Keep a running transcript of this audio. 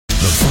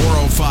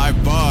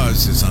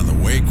Buzz is on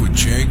the Wake with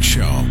Jake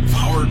show,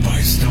 powered by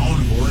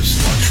Stone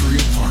Horse Luxury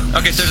Apartments.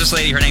 Okay, so this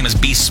lady, her name is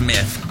B.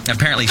 Smith.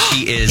 Apparently,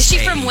 she is. Is she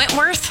from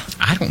Wentworth?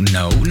 I don't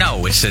know.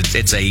 No, it's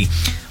a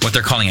what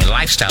they're calling a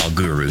lifestyle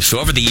guru. So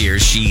over the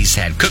years, she's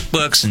had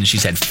cookbooks and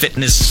she's had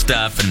fitness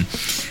stuff and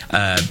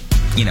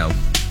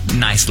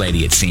nice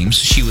lady it seems.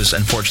 She was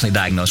unfortunately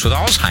diagnosed with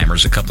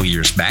Alzheimer's a couple of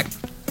years back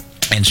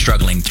and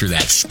struggling through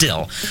that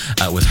still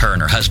with her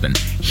and her husband.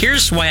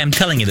 Here's why I'm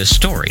telling you this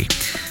story.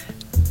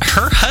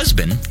 Her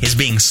husband is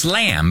being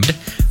slammed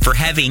for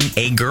having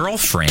a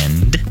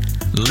girlfriend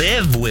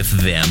live with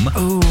them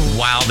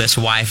while this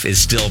wife is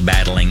still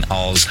battling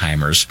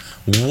Alzheimer's.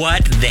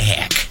 What the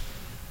heck?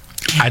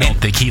 I don't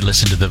think he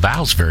listened to the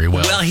vows very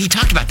well. Well, he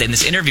talked about that in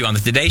this interview on the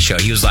Today Show.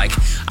 He was like,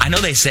 I know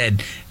they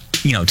said,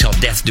 till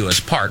death do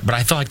us part, but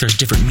I feel like there's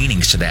different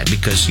meanings to that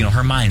because,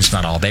 her mind's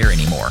not all there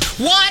anymore.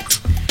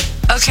 What?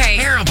 Okay.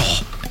 It's terrible.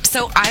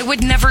 So I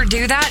would never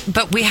do that,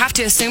 but we have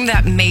to assume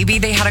that maybe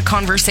they had a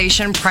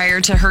conversation prior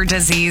to her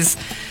disease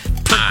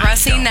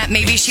progressing, that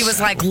maybe she was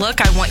like,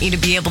 look, I want you to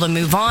be able to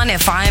move on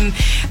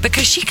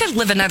because she could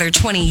live another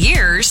 20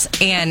 years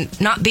and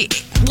not be,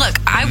 look,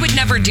 I would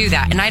never do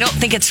that. And I don't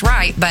think it's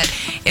right, but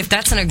if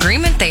that's an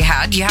agreement they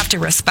had, you have to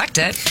respect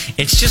it.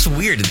 It's just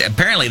weird.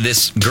 Apparently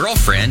this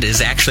girlfriend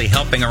is actually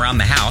helping around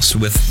the house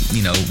with,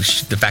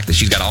 the fact that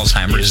she's got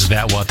Alzheimer's. Is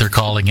that what they're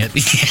calling it?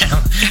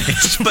 Yeah.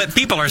 But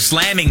people are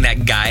slamming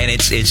that guy and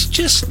it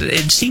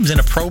seems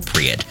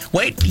inappropriate.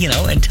 Wait,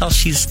 until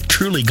she's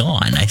truly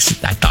gone. I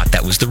thought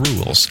that was the rule.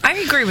 I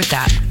agree with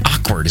that.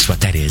 Awkward is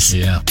what that is.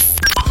 Yeah.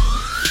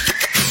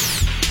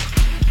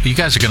 You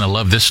guys are going to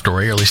love this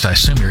story, or at least I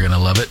assume you're going to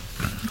love it.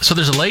 So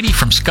there's a lady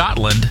from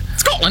Scotland.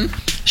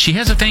 She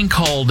has a thing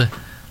called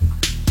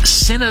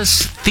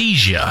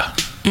synesthesia.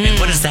 And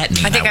what does that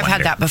mean? I think I've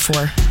had that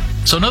before.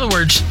 So in other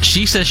words,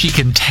 she says she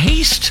can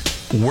taste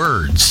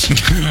words.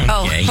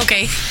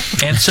 Okay.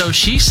 And so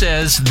she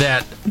says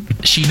that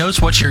she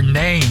knows what your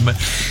name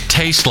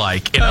tastes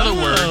like. In other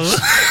words,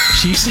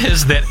 she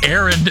says that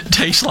Aaron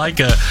tastes like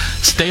a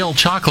stale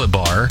chocolate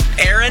bar.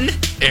 Aaron.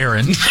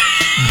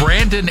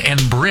 Brandon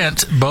and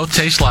Brent both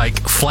taste like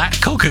flat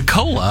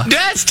Coca-Cola.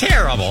 That's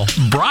terrible.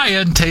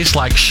 Brian tastes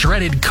like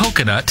shredded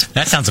coconut.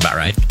 That sounds about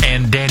right.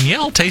 And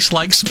Danielle tastes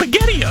like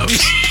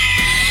SpaghettiOs.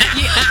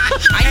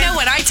 I know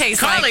what I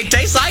taste like. Carly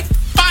tastes like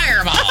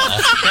Fireball.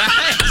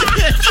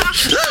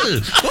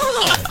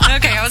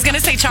 Okay, I was going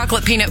to say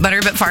chocolate peanut butter,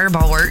 but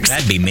Fireball works.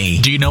 That'd be me.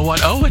 Do you know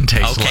what Owen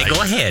tastes like? Okay,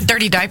 go ahead.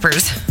 Dirty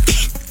diapers.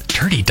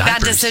 Dirty diapers?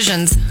 Bad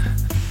decisions.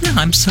 No,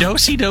 I'm so...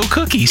 Do-si-do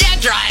cookies.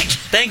 That's right.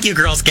 Thank you,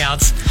 Girl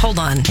Scouts. Hold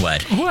on.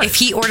 What? If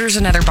he orders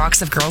another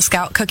box of Girl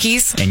Scout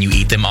cookies... And you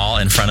eat them all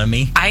in front of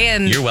me? I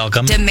am... You're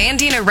welcome.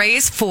 ...demanding a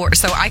raise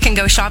so I can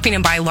go shopping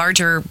and buy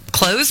larger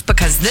clothes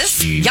because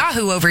this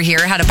Yahoo over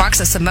here had a box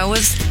of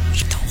Samoas.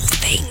 Ate the whole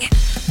thing.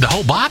 The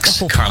whole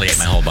box? Carly ate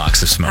my whole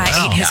box of Samoas.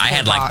 I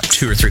had like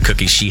 2 or 3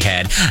 cookies. She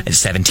had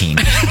 17.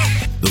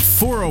 The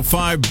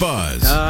 405 Buzz.